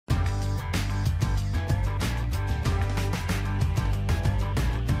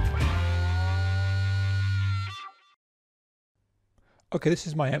Okay, this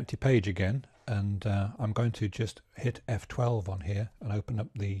is my empty page again, and I'm going to just hit F12 on here and open up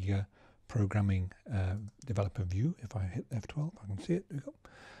the programming developer view. If I hit F12, I can see it. There we go.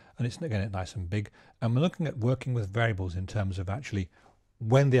 And it's again nice and big. And we're looking at working with variables in terms of actually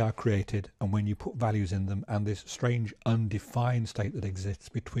when they are created and when you put values in them, and this strange undefined state that exists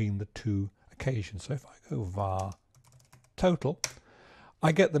between the two occasions. So if I go var total,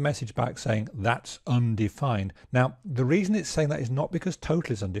 I get the message back saying that's undefined. Now, the reason it's saying that is not because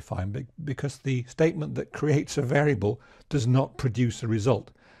total is undefined, but because the statement that creates a variable does not produce a result.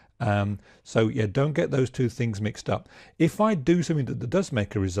 So yeah, don't get those two things mixed up. If I do something that does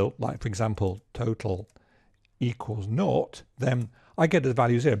make a result, like for example, total equals 0, then I get the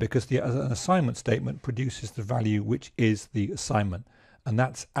value 0 because an assignment statement produces the value which is the assignment. And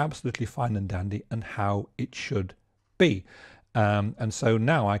that's absolutely fine and dandy and how it should be. And so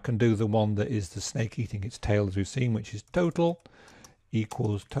now I can do the one that is the snake eating its tail, as we've seen, which is total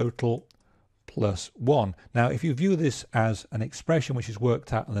equals total plus 1. Now, if you view this as an expression which is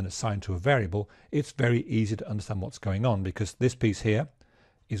worked out and then assigned to a variable, it's very easy to understand what's going on, because this piece here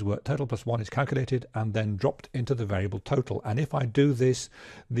is where total plus 1 is calculated and then dropped into the variable total. And if I do this,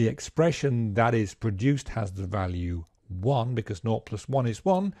 the expression that is produced has the value 1, because 0 plus 1 is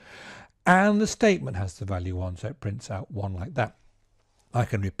 1. And the statement has the value 1, so it prints out 1 like that. I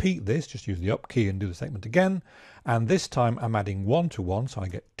can repeat this, just use the up key and do the statement again, and this time I'm adding 1 to 1, so I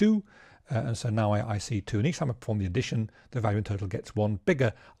get 2, and so now I see 2, and each time I perform the addition, the value in total gets 1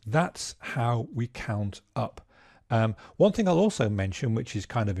 bigger. That's how we count up. One thing I'll also mention, which is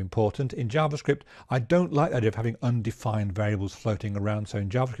kind of important, in JavaScript, I don't like the idea of having undefined variables floating around, so in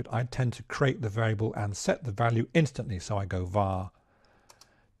JavaScript I tend to create the variable and set the value instantly, so I go var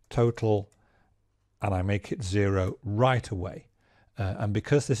total and I make it 0 right away, and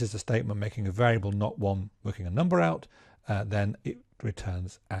because this is a statement making a variable, not one working a number out, then it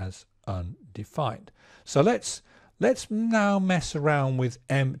returns as undefined. So let's now mess around with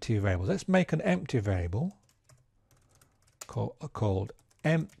empty variables. Let's make an empty variable called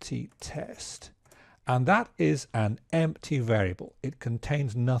empty test, and that is an empty variable. It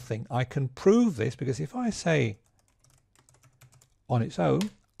contains nothing. I can prove this because if I say on its own,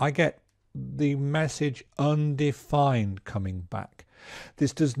 I get the message undefined coming back.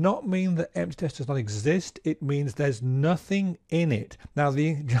 This does not mean that empty test does not exist. It means there's nothing in it. Now,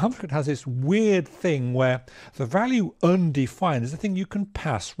 the JavaScript has this weird thing where the value undefined is the thing you can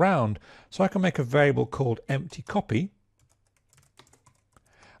pass round. So I can make a variable called empty copy,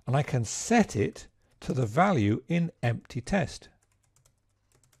 and I can set it to the value in empty test.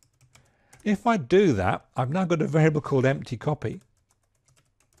 If I do that, I've now got a variable called empty copy.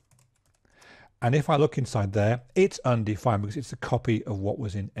 And if I look inside there, it's undefined because it's a copy of what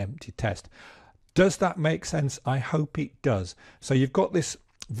was in empty test. Does that make sense? I hope it does. So you've got this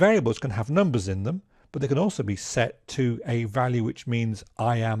variables can have numbers in them, but they can also be set to a value which means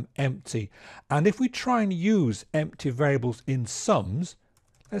I am empty. And if we try and use empty variables in sums,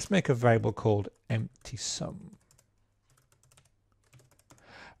 let's make a variable called empty sum.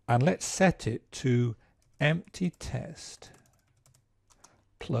 And let's set it to empty test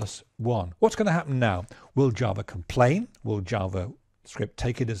plus 1. What's going to happen now? Will Java complain? Will JavaScript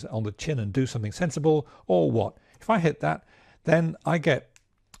take it as on the chin and do something sensible, or what? If I hit that, then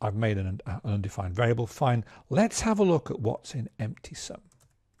I've made an undefined variable. Fine. Let's have a look at what's in empty sum.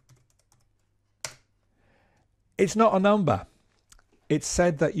 It's not a number. It's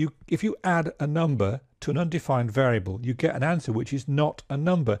said that if you add a number to an undefined variable, you get an answer which is not a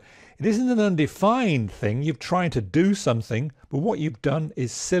number. It isn't an undefined thing. You've tried to do something, but what you've done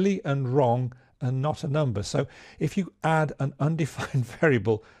is silly and wrong and not a number. So if you add an undefined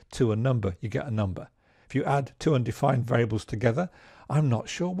variable to a number, you get a number. If you add two undefined variables together, I'm not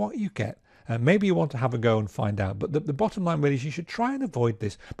sure what you get. Maybe you want to have a go and find out, but the bottom line really is you should try and avoid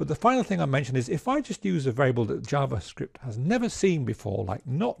this. But the final thing I mentioned is if I just use a variable that JavaScript has never seen before, like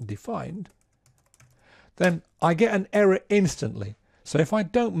not defined, then I get an error instantly. So if I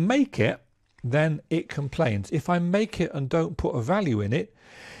don't make it, then it complains. If I make it and don't put a value in it,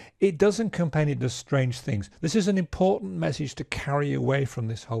 it doesn't complain, it does strange things. This is an important message to carry away from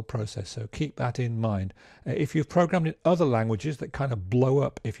this whole process, so keep that in mind. If you've programmed in other languages that kind of blow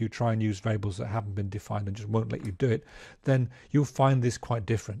up if you try and use variables that haven't been defined and just won't let you do it, then you'll find this quite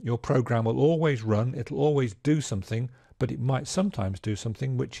different. Your program will always run, it'll always do something, but it might sometimes do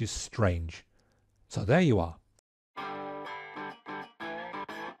something which is strange. So there you are.